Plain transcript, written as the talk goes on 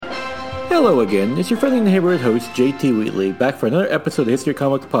Hello again, it's your friendly neighborhood host, JT Wheatley, back for another episode of the History of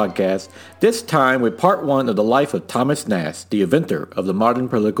Comics podcast, this time with part one of the life of Thomas Nast, the inventor of the modern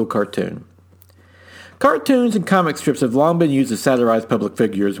political cartoon. Cartoons and comic strips have long been used to satirize public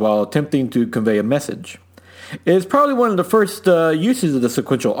figures while attempting to convey a message. It is probably one of the first uses of the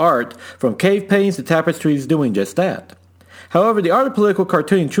sequential art, from cave paintings to tapestries doing just that. However, the art of political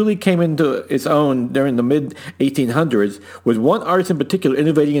cartooning truly came into its own during the mid-1800s, with one artist in particular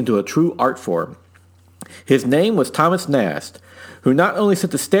innovating into a true art form. His name was Thomas Nast, who not only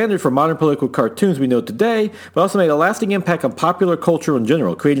set the standard for modern political cartoons we know today, but also made a lasting impact on popular culture in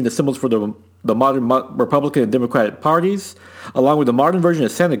general, creating the symbols for the modern Republican and Democratic parties, along with the modern version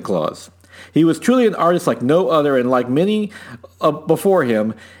of Santa Claus. He was truly an artist like no other, and like many before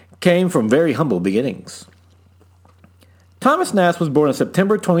him, came from very humble beginnings. Thomas Nast was born on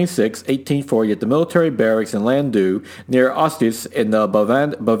September 26, 1840 at the military barracks in Landau near Ostend in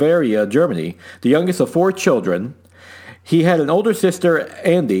Bavaria, Germany, the youngest of four children. He had an older sister,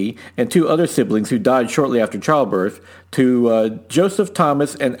 Andy, and two other siblings who died shortly after childbirth, to Joseph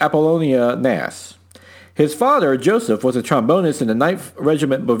Thomas and Apollonia Nast. His father, Joseph, was a trombonist in the 9th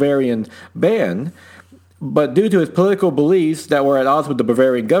Regiment Bavarian Band, but due to his political beliefs that were at odds with the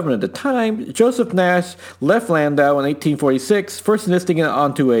Bavarian government at the time, Joseph Nast left Landau in 1846, first enlisting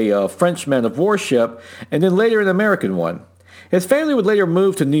onto a French man-of-war ship, and then later an American one. His family would later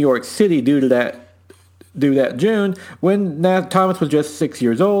move to New York City due to that June, when Thomas was just 6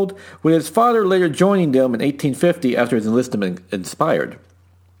 years old, with his father later joining them in 1850 after his enlistment expired.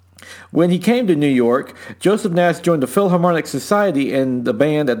 When he came to New York, Joseph Nast joined the Philharmonic Society and the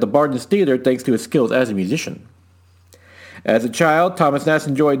band at the Barton's Theater thanks to his skills as a musician. As a child, Thomas Nast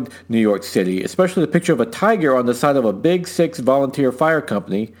enjoyed New York City, especially the picture of a tiger on the side of a Big Six volunteer fire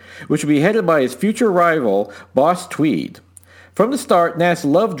company, which would be headed by his future rival, Boss Tweed. From the start, Nast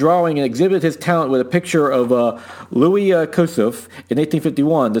loved drawing and exhibited his talent with a picture of Louis Kossuth in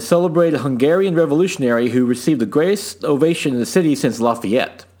 1851, the celebrated Hungarian revolutionary who received the greatest ovation in the city since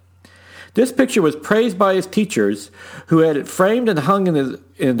Lafayette. This picture was praised by his teachers, who had it framed and hung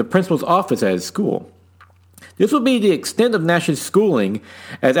in the principal's office at his school. This would be the extent of Nast's schooling,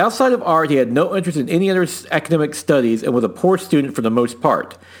 as outside of art he had no interest in any other academic studies and was a poor student for the most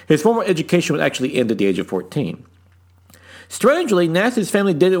part. His formal education would actually end at the age of 14. Strangely, Nast's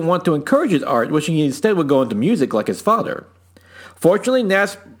family didn't want to encourage his art, wishing he instead would go into music like his father. Fortunately,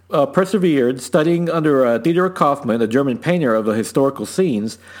 Nast persevered, studying under Theodor Kaufmann, a German painter of the historical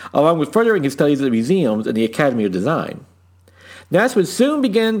scenes, along with furthering his studies at museums and the Academy of Design. Nast would soon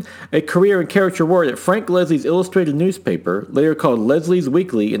begin a career in caricature work at Frank Leslie's illustrated newspaper, later called Leslie's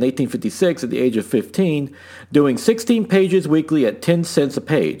Weekly in 1856 at the age of 15, doing 16 pages weekly at 10 cents a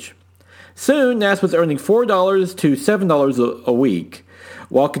page. Soon, Nast was earning $4 to $7 a week,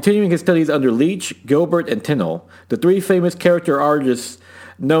 while continuing his studies under Leach, Gilbert, and Tennell, the three famous character artists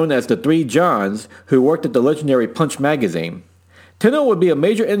known as the Three Johns, who worked at the legendary Punch magazine. Tennell would be a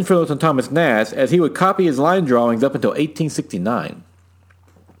major influence on Thomas Nast, as he would copy his line drawings up until 1869.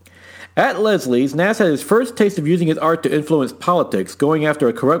 At Leslie's, Nast had his first taste of using his art to influence politics, going after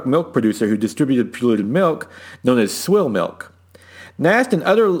a corrupt milk producer who distributed polluted milk, known as swill milk. Nast and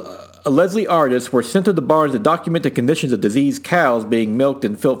other Leslie artists were sent to the barns to document the conditions of diseased cows being milked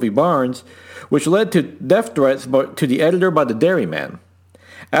in filthy barns, which led to death threats to the editor by the dairyman.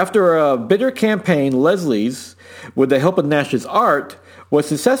 After a bitter campaign, Leslie's, with the help of Nast's art, was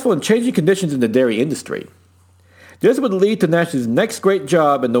successful in changing conditions in the dairy industry. This would lead to Nast's next great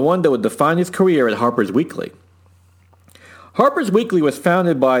job and the one that would define his career at Harper's Weekly. Harper's Weekly was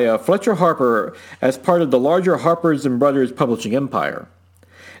founded by Fletcher Harper as part of the larger Harper's and Brothers publishing empire.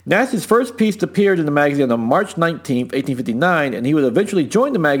 Nast's first piece appeared in the magazine on March 19, 1859, and he would eventually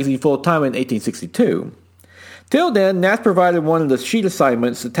join the magazine full-time in 1862. Till then, Nast provided one of the sheet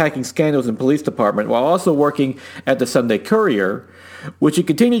assignments attacking scandals in police department while also working at the Sunday Courier, which he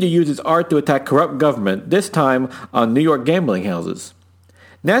continued to use his art to attack corrupt government, this time on New York gambling houses.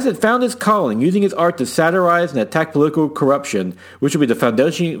 Nast had found his calling, using his art to satirize and attack political corruption, which would be the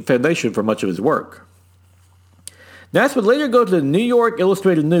foundation for much of his work. Nast would later go to the New York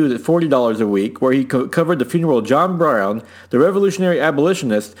Illustrated News at $40 a week, where he covered the funeral of John Brown, the revolutionary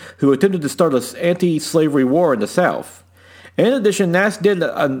abolitionist who attempted to start an anti-slavery war in the South. In addition, Nast did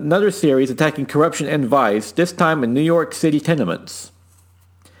another series attacking corruption and vice, this time in New York City tenements.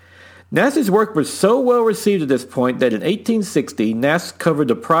 Nast's work was so well received at this point that in 1860, Nast covered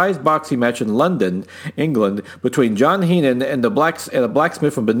the prize boxing match in London, England, between John Heenan and a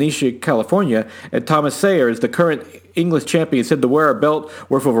blacksmith from Benicia, California, and Thomas Sayers, the current English champion, said to wear a belt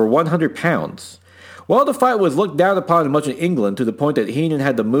worth over 100 pounds. While the fight was looked down upon in much of England to the point that Heenan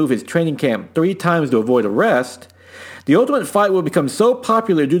had to move his training camp 3 times to avoid arrest, the ultimate fight would become so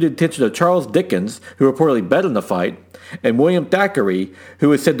popular due to the attention of Charles Dickens, who reportedly bet on the fight, and William Thackeray, who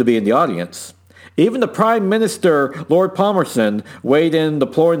was said to be in the audience. Even the Prime Minister, Lord Palmerston, weighed in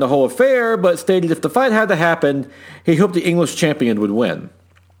deploring the whole affair, but stated if the fight had to happen, he hoped the English champion would win.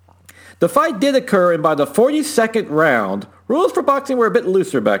 The fight did occur, and by the 42nd round, rules for boxing were a bit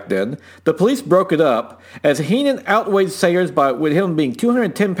looser back then, the police broke it up, as Heenan outweighed Sayers with him being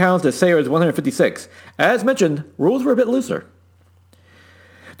 210 pounds to Sayers' 156. As mentioned, rules were a bit looser.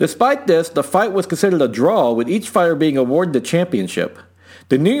 Despite this, the fight was considered a draw, with each fighter being awarded the championship.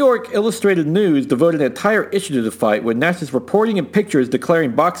 The New York Illustrated News devoted an entire issue to the fight, with Nast's reporting and pictures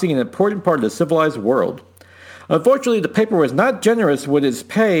declaring boxing an important part of the civilized world. Unfortunately, the paper was not generous with its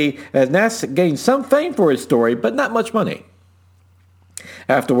pay, as Nast gained some fame for his story, but not much money.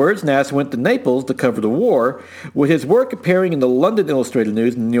 Afterwards, Nast went to Naples to cover the war, with his work appearing in the London Illustrated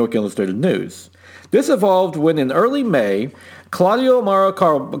News and the New York Illustrated News. This evolved when, in early May, Claudio Mara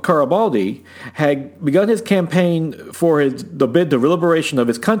Garibaldi had begun his campaign for the bid to liberation of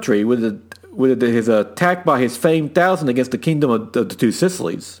his country with his attack by his famed thousand against the Kingdom of the Two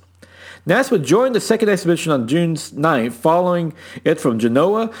Sicilies. Nast would join the second expedition on June 9th, following it from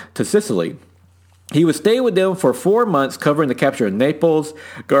Genoa to Sicily. He would stay with them for 4 months, covering the capture of Naples.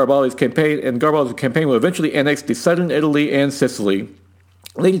 Garibaldi's campaign would eventually annex the southern Italy and Sicily,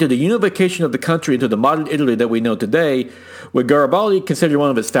 leading to the unification of the country into the modern Italy that we know today, with Garibaldi considered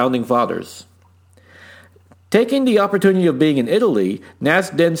one of its founding fathers. Taking the opportunity of being in Italy,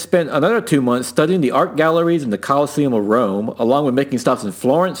 Nast then spent another 2 months studying the art galleries in the Colosseum of Rome, along with making stops in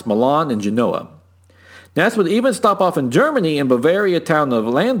Florence, Milan, and Genoa. Nast would even stop off in Germany in Bavaria town of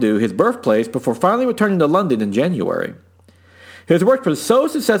Landau, his birthplace, before finally returning to London in January. His work was so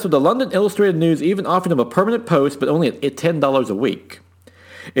successful the London Illustrated News even offered him a permanent post, but only at $10 a week.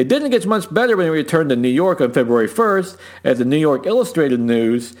 It didn't get much better when he returned to New York on February 1st, as the New York Illustrated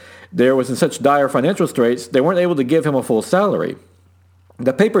News there was in such dire financial straits they weren't able to give him a full salary.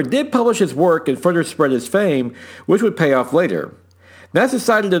 The paper did publish his work and further spread his fame, which would pay off later. Nast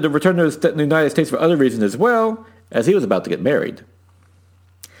decided to return to the United States for other reasons as well, as he was about to get married.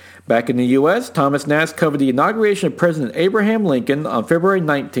 Back in the U.S., Thomas Nast covered the inauguration of President Abraham Lincoln on February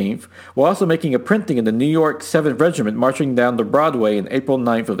 19th, while also making a printing in the New York 7th Regiment marching down to Broadway on April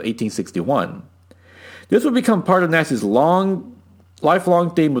 9th of 1861. This would become part of Nast's lifelong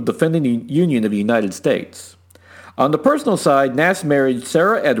theme of defending the Union of the United States. On the personal side, Nast married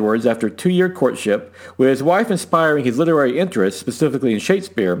Sarah Edwards after a 2-year courtship, with his wife inspiring his literary interests, specifically in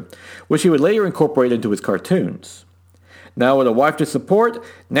Shakespeare, which he would later incorporate into his cartoons. Now with a wife to support,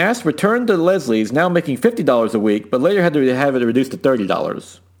 Nast returned to Leslie's, now making $50 a week, but later had to have it reduced to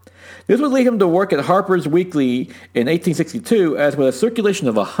 $30. This would lead him to work at Harper's Weekly in 1862, as with a circulation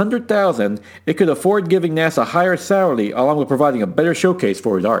of 100,000, it could afford giving Nast a higher salary, along with providing a better showcase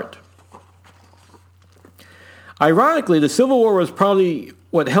for his art. Ironically, the Civil War was probably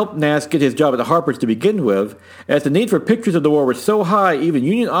what helped Nast get his job at the Harper's to begin with, as the need for pictures of the war was so high, even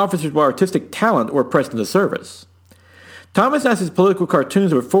Union officers with artistic talent were pressed into service. Thomas Nast's political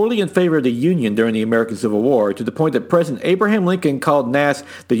cartoons were fully in favor of the Union during the American Civil War, to the point that President Abraham Lincoln called Nast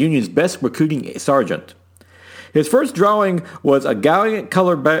the Union's best recruiting sergeant. His first drawing was a gallant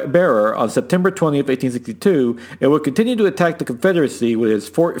color bearer on September 20th, 1862, and would continue to attack the Confederacy with his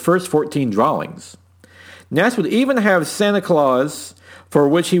first 14 drawings. Nast would even have Santa Claus, for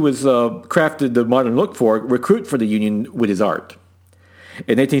which he was crafted the modern look for, recruit for the Union with his art.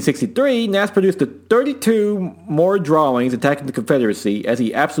 In 1863, Nast produced 32 more drawings attacking the Confederacy, as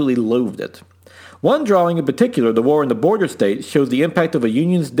he absolutely loathed it. One drawing in particular, the war in the border states, shows the impact of a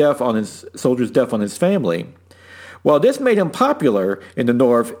Union's soldier's death on his family. While this made him popular in the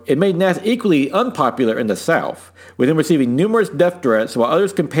North, it made Nast equally unpopular in the South, with him receiving numerous death threats, while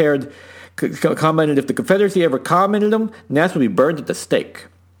others commented if the Confederacy ever commented him, Nast would be burned at the stake.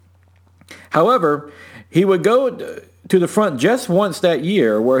 However, he would go to the front just once that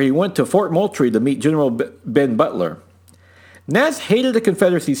year, where he went to Fort Moultrie to meet General Ben Butler. Nast hated the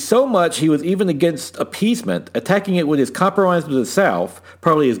Confederacy so much he was even against appeasement, attacking it with his Compromise with the South,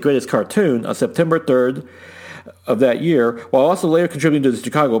 probably his greatest cartoon, on September 3rd of that year, while also later contributing to the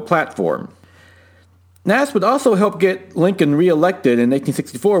Chicago platform. Nast would also help get Lincoln reelected in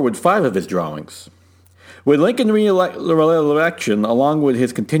 1864 with 5 of his drawings. With Lincoln re-election, along with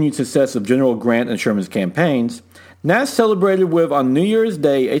his continued success of General Grant and Sherman's campaigns, Nast celebrated on New Year's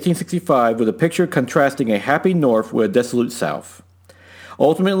Day, 1865, with a picture contrasting a happy North with a dissolute South.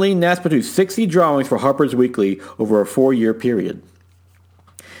 Ultimately, Nast produced 60 drawings for Harper's Weekly over a 4-year period.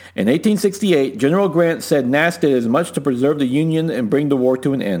 In 1868, General Grant said Nast did as much to preserve the Union and bring the war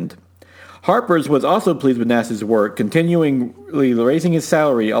to an end. Harper's was also pleased with Nast's work, continually raising his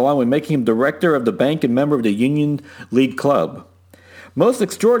salary along with making him director of the bank and member of the Union League Club. Most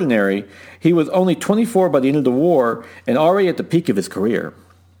extraordinary, he was only 24 by the end of the war and already at the peak of his career.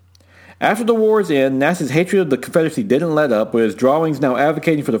 After the war's end, Nast's hatred of the Confederacy didn't let up, with his drawings now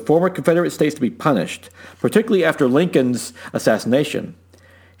advocating for the former Confederate states to be punished, particularly after Lincoln's assassination.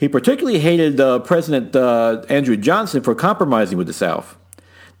 He particularly hated President Andrew Johnson for compromising with the South.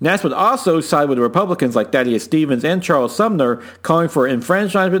 Nast would also side with the Republicans like Thaddeus Stevens and Charles Sumner, calling for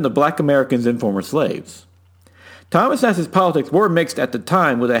enfranchisement of black Americans and former slaves. Thomas Nast's politics were mixed at the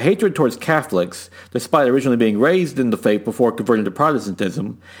time, with a hatred towards Catholics, despite originally being raised in the faith before converting to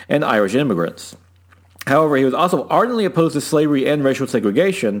Protestantism, and Irish immigrants. However, he was also ardently opposed to slavery and racial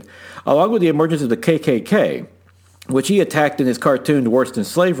segregation, along with the emergence of the KKK, which he attacked in his cartoon Worse Than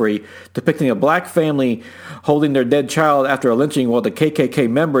Slavery, depicting a black family holding their dead child after a lynching while the KKK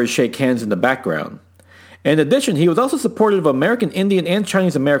members shake hands in the background. In addition, he was also supportive of American Indian and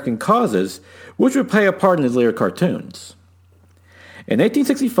Chinese American causes, which would play a part in his later cartoons. In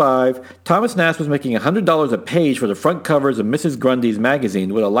 1865, Thomas Nast was making $100 a page for the front covers of Mrs. Grundy's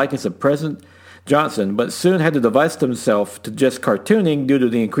magazine with a likeness of President Johnson, but soon had to divest himself to just cartooning due to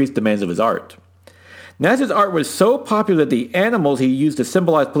the increased demands of his art. Nast's art was so popular that the animals he used to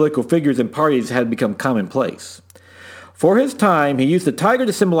symbolize political figures and parties had become commonplace. For his time, he used the tiger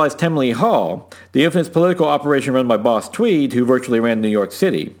to symbolize Tammany Hall, the infamous political operation run by Boss Tweed, who virtually ran New York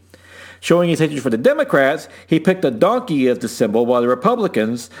City. Showing his hatred for the Democrats, he picked a donkey as the symbol, while the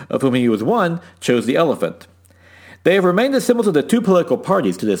Republicans, of whom he was one, chose the elephant. They have remained the symbols of the two political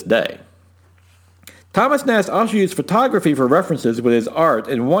parties to this day. Thomas Nast also used photography for references with his art,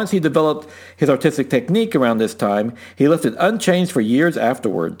 and once he developed his artistic technique around this time, he left it unchanged for years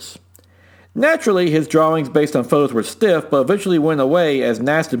afterwards. Naturally, his drawings based on photos were stiff, but eventually went away as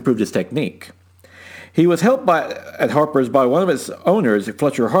Nast improved his technique. He was helped at Harper's by one of its owners,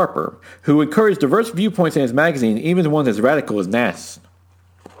 Fletcher Harper, who encouraged diverse viewpoints in his magazine, even ones as radical as Nast's.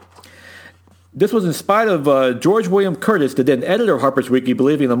 This was in spite of George William Curtis, the then editor of Harper's Weekly,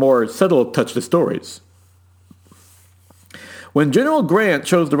 believing in a more subtle touch to stories. When General Grant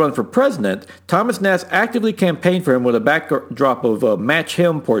chose to run for president, Thomas Nast actively campaigned for him with a backdrop of a Match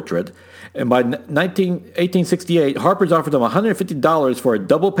Him portrait, and by 1868, Harper's offered him $150 for a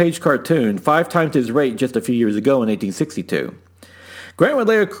double-page cartoon, 5 times his rate just a few years ago in 1862. Grant would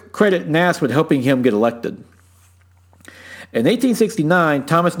later credit Nast with helping him get elected. In 1869,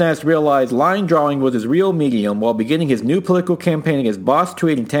 Thomas Nast realized line drawing was his real medium while beginning his new political campaign against Boss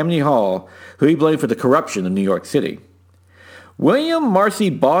Tweed and Tammany Hall, who he blamed for the corruption of New York City. William Marcy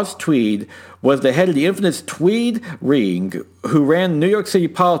Boss Tweed was the head of the infamous Tweed Ring, who ran New York City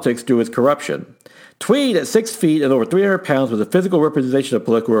politics through his corruption. Tweed, at 6 feet and over 300 pounds, was a physical representation of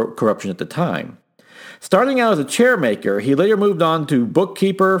political corruption at the time. Starting out as a chairmaker, he later moved on to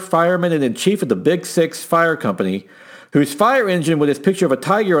bookkeeper, fireman, and then chief of the Big Six Fire Company, whose fire engine with its picture of a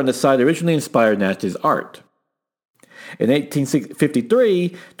tiger on the side originally inspired Nast's art. In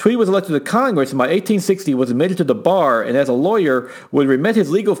 1853, Tweed was elected to Congress and by 1860 was admitted to the bar and as a lawyer would remit his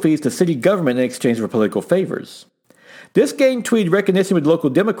legal fees to city government in exchange for political favors. This gained Tweed recognition with local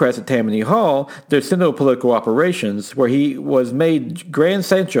Democrats at Tammany Hall, their center of political operations, where he was made Grand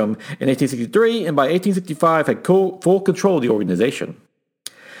Sachem in 1863 and by 1865 had full control of the organization.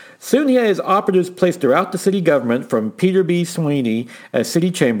 Soon he had his operatives placed throughout the city government, from Peter B. Sweeney as city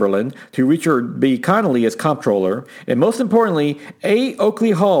chamberlain to Richard B. Connolly as comptroller, and most importantly, A.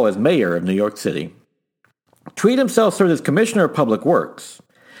 Oakley Hall as mayor of New York City. Tweed himself served as commissioner of public works.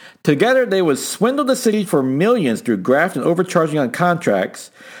 Together, they would swindle the city for millions through graft and overcharging on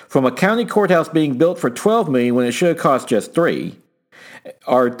contracts, from a county courthouse being built for $12 million when it should have cost just $3 million.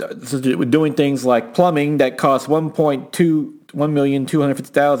 Are doing things like plumbing that cost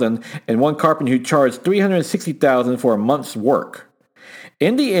 $1,250,000 and one carpenter who charged $360,000 for a month's work.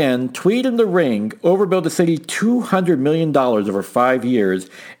 In the end, Tweed and the Ring overbilled the city $200 million over 5 years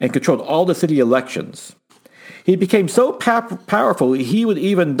and controlled all the city elections. He became so powerful he would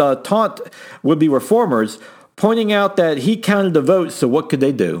even taunt would-be reformers, pointing out that he counted the votes, so what could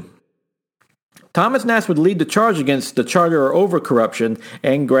they do? Thomas Nast would lead the charge against the charter over corruption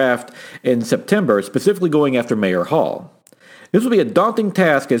and graft in September, specifically going after Mayor Hall. This would be a daunting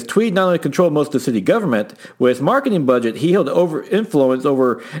task as Tweed not only controlled most of the city government, with his marketing budget, he held influence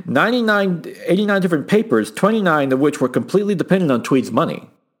over 89 different papers, 29 of which were completely dependent on Tweed's money.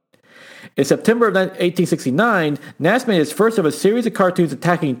 In September of 1869, Nast made his first of a series of cartoons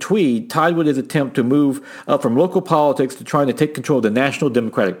attacking Tweed, tied with his attempt to move up from local politics to trying to take control of the National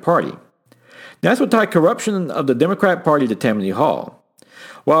Democratic Party. Nast would tie corruption of the Democrat Party to Tammany Hall.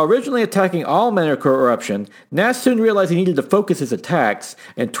 While originally attacking all manner of corruption, Nast soon realized he needed to focus his attacks,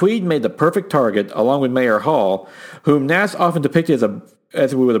 and Tweed made the perfect target, along with Mayor Hall, whom Nast often depicted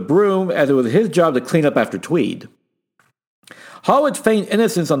as with a broom, as it was his job to clean up after Tweed. Hall would feign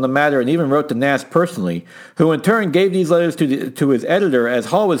innocence on the matter and even wrote to Nast personally, who in turn gave these letters to his editor as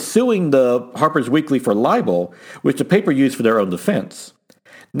Hall was suing the Harper's Weekly for libel, which the paper used for their own defense.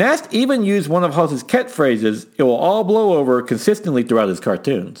 Nast even used one of Hall's catchphrases, "It will all blow over," consistently throughout his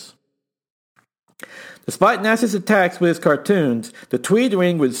cartoons. Despite Nast's attacks with his cartoons, the Tweed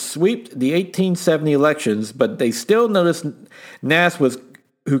Ring would sweep the 1870 elections, but they still noticed Nast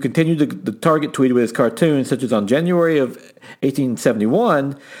who continued to target Tweed with his cartoons, such as on January of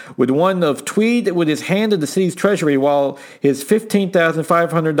 1871, with one of Tweed with his hand in the city's treasury while his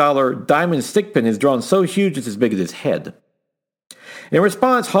 $15,500 diamond stick pin is drawn so huge it's as big as his head. In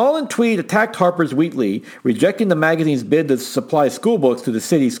response, Hall and Tweed attacked Harper's Weekly, rejecting the magazine's bid to supply school books to the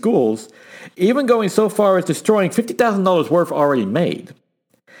city schools, even going so far as destroying $50,000 worth already made.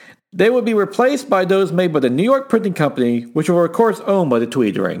 They would be replaced by those made by the New York Printing Company, which were of course owned by the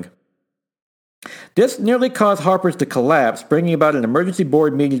Tweed Ring. This nearly caused Harper's to collapse, bringing about an emergency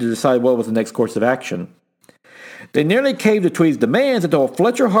board meeting to decide what was the next course of action. They nearly caved to Tweed's demands until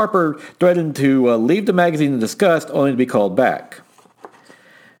Fletcher Harper threatened to leave the magazine in disgust, only to be called back.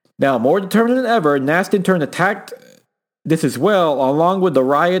 Now, more determined than ever, Nast in turn attacked this as well, along with the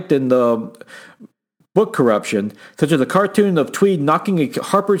riot and the book corruption, such as a cartoon of Tweed knocking a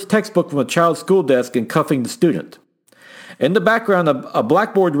Harper's textbook from a child's school desk and cuffing the student. In the background, a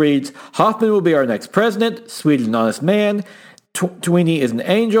blackboard reads, "Hoffman will be our next president, Tweed is an honest man, Tweeny is an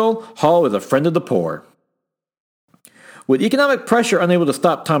angel, Hall is a friend of the poor." With economic pressure unable to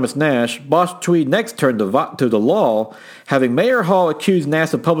stop Thomas Nast, boss Tweed next turned to the law, having Mayor Hall accuse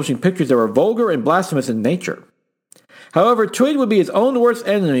Nast of publishing pictures that were vulgar and blasphemous in nature. However, Tweed would be his own worst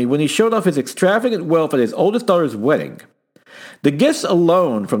enemy when he showed off his extravagant wealth at his oldest daughter's wedding. The gifts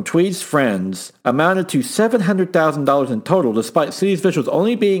alone from Tweed's friends amounted to $700,000 in total, despite city officials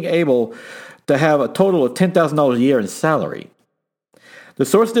only being able to have a total of $10,000 a year in salary. The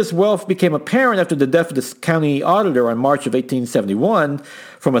source of this wealth became apparent after the death of the county auditor in March of 1871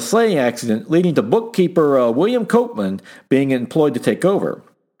 from a sleighing accident, leading to bookkeeper William Copeland being employed to take over.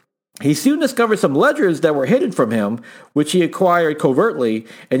 He soon discovered some ledgers that were hidden from him, which he acquired covertly,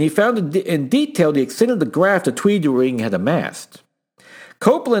 and he found in detail the extent of the graft the Tweed Ring had amassed.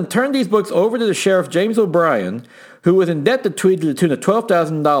 Copeland turned these books over to the sheriff James O'Brien, who was in debt to Tweed to the tune of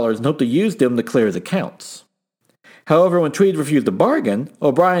 $12,000 and hoped to use them to clear his accounts. However, when Tweed refused to bargain,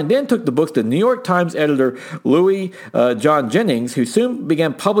 O'Brien then took the books to New York Times editor Louis John Jennings, who soon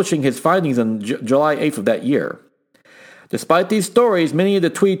began publishing his findings on July 8th of that year. Despite these stories, many of the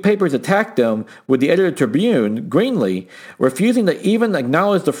Tweed papers attacked them, with the editor Tribune, Greenlee, refusing to even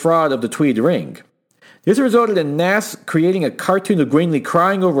acknowledge the fraud of the Tweed Ring. This resulted in Nast creating a cartoon of Greenlee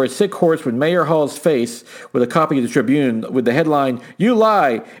crying over a sick horse with Mayor Hall's face with a copy of the Tribune with the headline, "You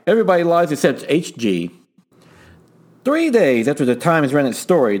lie! Everybody lies except H.G." 3 days after the Times ran its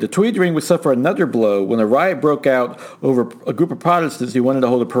story, the Tweed Ring would suffer another blow when a riot broke out over a group of Protestants who wanted to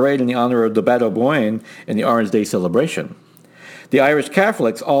hold a parade in the honor of the Battle of Boyne and the Orange Day celebration. The Irish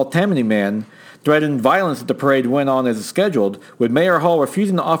Catholics, all Tammany men, threatened violence if the parade went on as scheduled, with Mayor Hall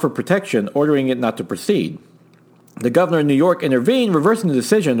refusing to offer protection, ordering it not to proceed. The governor of New York intervened, reversing the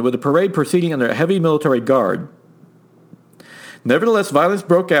decision, with the parade proceeding under a heavy military guard. Nevertheless, violence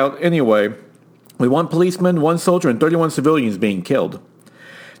broke out anyway, with 1 policeman, 1 soldier, and 31 civilians being killed.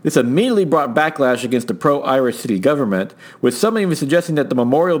 This immediately brought backlash against the pro-Irish city government, with some even suggesting that the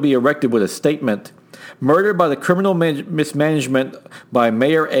memorial be erected with a statement, "Murdered by the criminal mismanagement by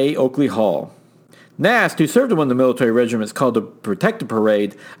Mayor A. Oakley Hall." Nast, who served in one of the military regiments called to protect the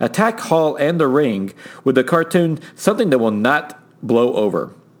parade, attacked Hall and the Ring with the cartoon "Something That Will Not Blow Over,"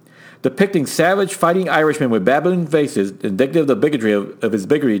 depicting savage fighting Irishmen with baboon faces, indicative of the bigotry of his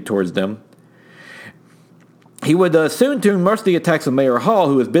bigotry towards them. He would soon turn most of the attacks on Mayor Hall,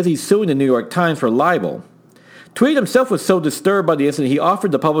 who was busy suing the New York Times for libel. Tweed himself was so disturbed by the incident he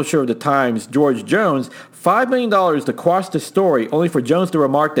offered the publisher of the Times, George Jones, $5 million to quash the story, only for Jones to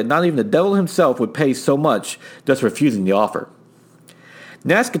remark that not even the devil himself would pay so much, thus refusing the offer.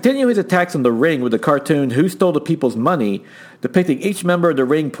 Nast continued his attacks on the Ring with the cartoon "Who Stole the People's Money," depicting each member of the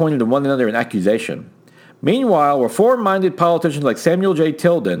Ring pointing to one another in accusation. Meanwhile, reform-minded politicians like Samuel J.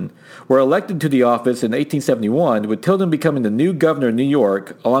 Tilden were elected to the office in 1871, with Tilden becoming the new governor of New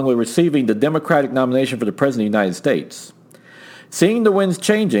York, along with receiving the Democratic nomination for the President of the United States. Seeing the winds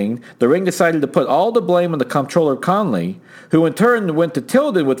changing, the ring decided to put all the blame on the Comptroller Conley, who in turn went to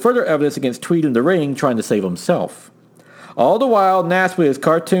Tilden with further evidence against Tweed in the ring, trying to save himself. All the while, Nast with his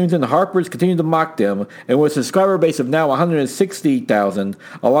cartoons and Harper's continued to mock them, and with a subscriber base of now 160,000,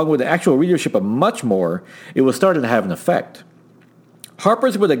 along with the actual readership of much more, it was starting to have an effect.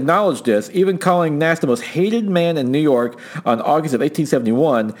 Harper's would acknowledge this, even calling Nast the most hated man in New York on August of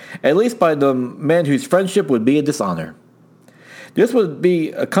 1871, at least by the men whose friendship would be a dishonor. This would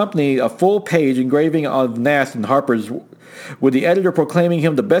be accompanied a full-page engraving of Nast in Harper's, with the editor proclaiming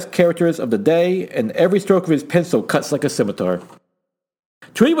him the best caricaturist of the day, and every stroke of his pencil cuts like a scimitar.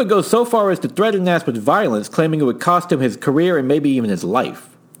 Tweed would go so far as to threaten Nast with violence, claiming it would cost him his career and maybe even his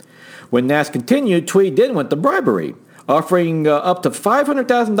life. When Nast continued, Tweed then went to bribery, offering up to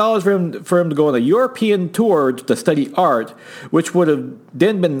 $500,000 for him to go on a European tour to study art, which would have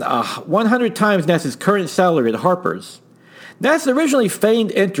then been 100 times Nast's current salary at Harper's. Nast originally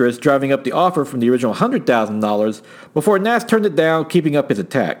feigned interest, driving up the offer from the original $100,000 before Nast turned it down, keeping up his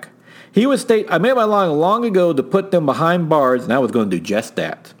attack. He would state, "I made my line long ago to put them behind bars, and I was going to do just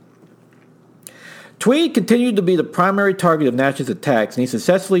that." Tweed continued to be the primary target of Nast's attacks, and he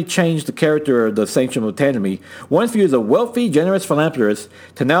successfully changed the character of the sanctum autonomy, once viewed as a wealthy, generous philanthropist,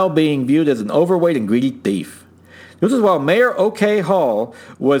 to now being viewed as an overweight and greedy thief. This is while Mayor O.K. Hall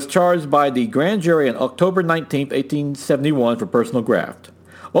was charged by the grand jury on October 19, 1871 for personal graft.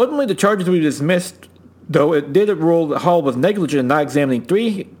 Ultimately, the charges were dismissed, though it did rule that Hall was negligent in not examining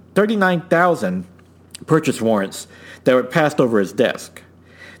 39,000 purchase warrants that were passed over his desk.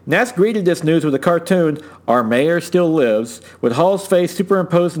 Nast greeted this news with a cartoon, "Our Mayor Still Lives," with Hall's face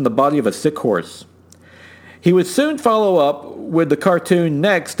superimposed on the body of a sick horse. He would soon follow up with the cartoon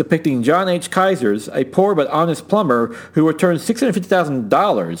next depicting John H. Kaisers, a poor but honest plumber who returned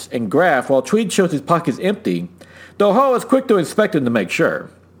 $650,000 in graft while Tweed shows his pockets empty, though Hall was quick to inspect him to make sure.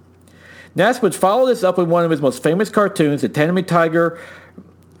 Nast would follow this up with one of his most famous cartoons, the Tanami Tiger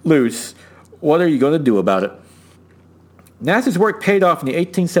Loose, What Are You Going to Do About It? Nast's work paid off in the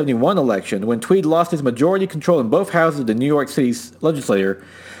 1871 election when Tweed lost his majority control in both houses of the New York City legislature,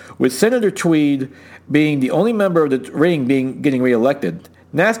 with Senator Tweed being the only member of the ring getting reelected.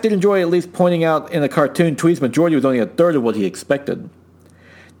 Nast did enjoy at least pointing out in a cartoon Tweed's majority was only a third of what he expected.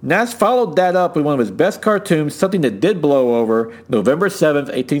 Nast followed that up with one of his best cartoons, something that did blow over, November 7th,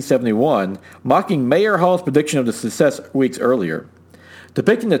 1871, mocking Mayor Hall's prediction of the success weeks earlier.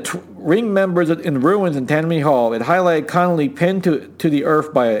 Depicting the ring members in ruins in Tammany Hall, it highlighted Connolly pinned to the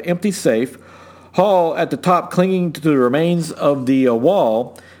earth by an empty safe, Hall at the top clinging to the remains of the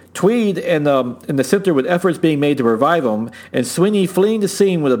wall, Tweed in the center with efforts being made to revive him, and Sweeney fleeing the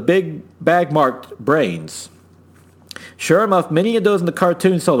scene with a big bag marked brains. Sure enough, many of those in the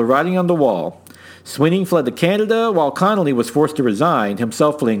cartoon saw the writing on the wall. Sweeney fled to Canada, while Connolly was forced to resign,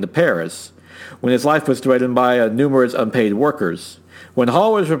 himself fleeing to Paris, when his life was threatened by numerous unpaid workers. When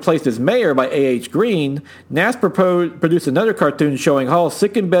Hall was replaced as mayor by A.H. Green, Nast produced another cartoon showing Hall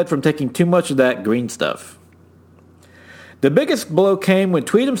sick in bed from taking too much of that green stuff. The biggest blow came when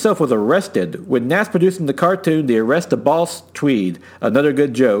Tweed himself was arrested, with Nast producing the cartoon The Arrest of Boss Tweed, another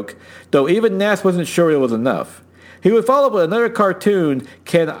good joke, though even Nast wasn't sure it was enough. He would follow up with another cartoon,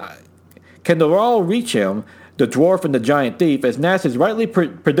 Can the Law Reach Him?, the Dwarf and the Giant Thief, as Nast has rightly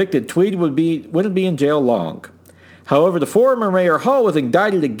predicted Tweed wouldn't be in jail long. However, the former Mayor Hall was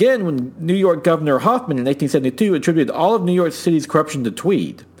indicted again when New York Governor Hoffman in 1872 attributed all of New York City's corruption to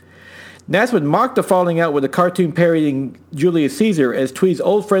Tweed. Nast would mock the falling out with a cartoon parodying Julius Caesar, as Tweed's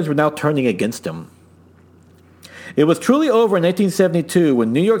old friends were now turning against him. It was truly over in 1872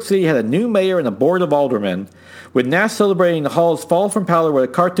 when New York City had a new mayor and a board of aldermen, with Nast celebrating the Hall's fall from power with a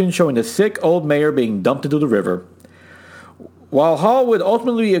cartoon showing the sick old mayor being dumped into the river. While Hall would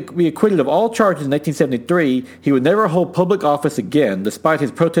ultimately be acquitted of all charges in 1873, he would never hold public office again, despite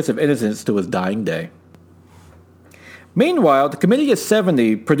his protests of innocence to his dying day. Meanwhile, the Committee of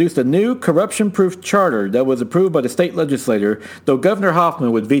 70 produced a new corruption-proof charter that was approved by the state legislature, though Governor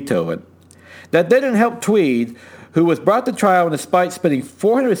Hoffman would veto it. That didn't help Tweed, who was brought to trial despite spending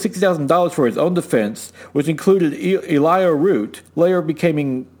 $460,000 for his own defense, which included Elia Root, later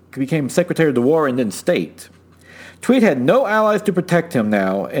became Secretary of the War and then State. Tweed had no allies to protect him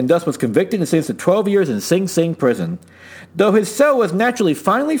now, and thus was convicted and sentenced to 12 years in Sing Sing prison, though his cell was naturally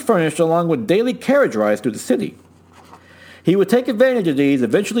finely furnished along with daily carriage rides through the city. He would take advantage of these,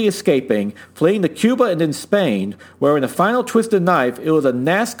 eventually escaping, fleeing to Cuba and then Spain, where in the final twist of the knife, it was a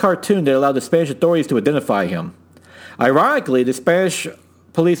Nast cartoon that allowed the Spanish authorities to identify him. Ironically, the Spanish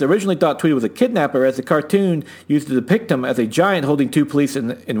police originally thought Tweed was a kidnapper, as the cartoon used to depict him as a giant holding two police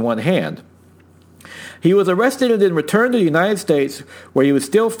in one hand. He was arrested and then returned to the United States, where he would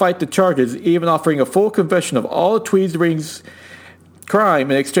still fight the charges, even offering a full confession of all of Tweed's Ring's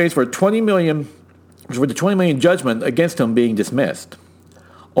crime in exchange for the $20 million judgment against him being dismissed.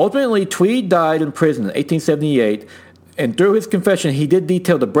 Ultimately, Tweed died in prison in 1878, and through his confession, he did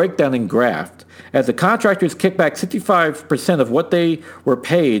detail the breakdown in graft, as the contractors kicked back 65% of what they were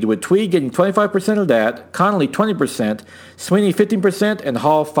paid, with Tweed getting 25% of that, Connolly 20%, Sweeney 15%, and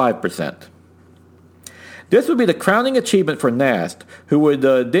Hall 5%. This would be the crowning achievement for Nast, who would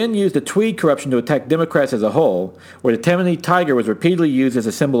then use the Tweed corruption to attack Democrats as a whole, where the Tammany Tiger was repeatedly used as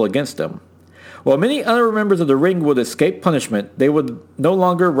a symbol against them. While many other members of the Ring would escape punishment, they would no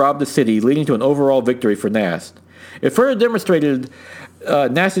longer rob the city, leading to an overall victory for Nast. It further demonstrated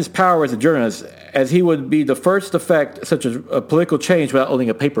Nast's power as a journalist, as he would be the first to effect such a political change without owning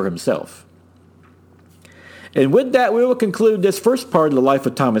a paper himself. And with that, we will conclude this first part of the life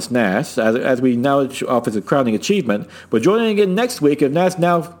of Thomas Nast, as we now off as a crowning achievement. But joining again next week, if Nast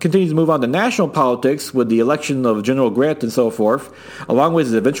now continues to move on to national politics with the election of General Grant and so forth, along with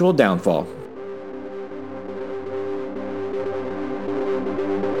his eventual downfall.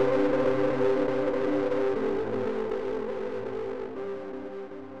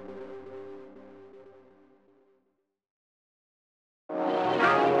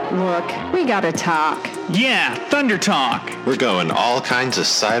 Look, we gotta talk. Yeah, Thunder Talk. We're going all kinds of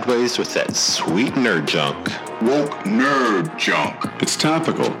sideways with that sweet nerd junk. Woke nerd junk. It's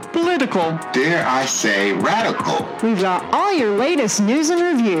topical. Political. Dare I say radical. We've got all your latest news and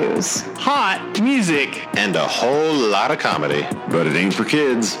reviews. Hot music. And a whole lot of comedy. But it ain't for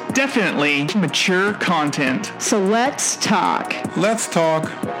kids. Definitely mature content. So let's talk. Let's talk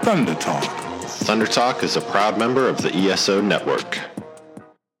Thunder Talk. Thunder Talk is a proud member of the ESO Network.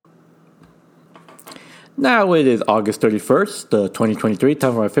 Now it is August 31st, 2023,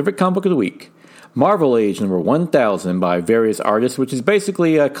 time for my favorite comic book of the week. Marvel Age number 1000 by various artists, which is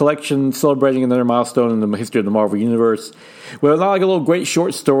basically a collection celebrating another milestone in the history of the Marvel Universe, with a lot of little great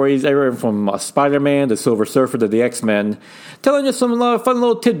short stories, everything from Spider-Man to Silver Surfer to the X-Men, telling us some fun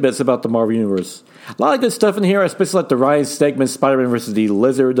little tidbits about the Marvel Universe. A lot of good stuff in here, especially like the Ryan Stegman Spider-Man versus the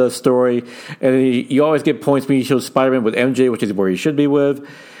Lizard story, and you always get points when you show Spider-Man with MJ, which is where he should be with.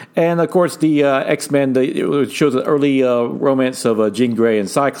 And, of course, the X-Men, it shows the early romance of Jean Grey and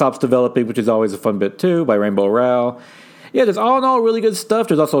Cyclops developing, which is always a fun bit, too, by Rainbow Rowell. Yeah, there's all in all really good stuff.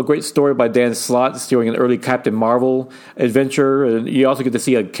 There's also a great story by Dan Slott steering an early Captain Marvel adventure. And you also get to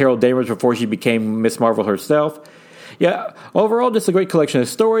see Carol Danvers before she became Miss Marvel herself. Yeah, overall, just a great collection of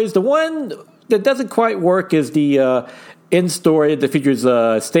stories. The one that doesn't quite work is the end story that features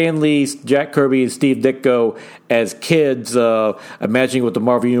Stan Lee, Jack Kirby, and Steve Ditko as kids, imagining what the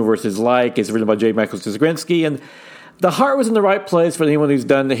Marvel Universe is like. It's written by J. Michael Straczynski, and the heart was in the right place for anyone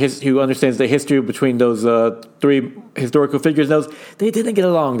who understands the history between those three historical figures. They didn't get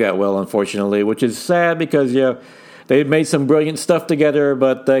along that well, unfortunately, which is sad because they made some brilliant stuff together,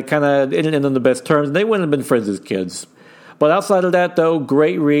 but they kind of didn't end on the best terms. And they wouldn't have been friends as kids. But outside of that, though,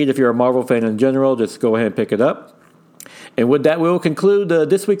 great read if you're a Marvel fan in general. Just go ahead and pick it up. And with that, we will conclude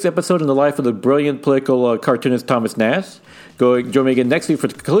this week's episode in the life of the brilliant political cartoonist Thomas Nast. Join me again next week for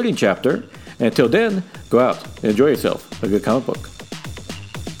the concluding chapter. And until then, go out and enjoy yourself. A good comic book.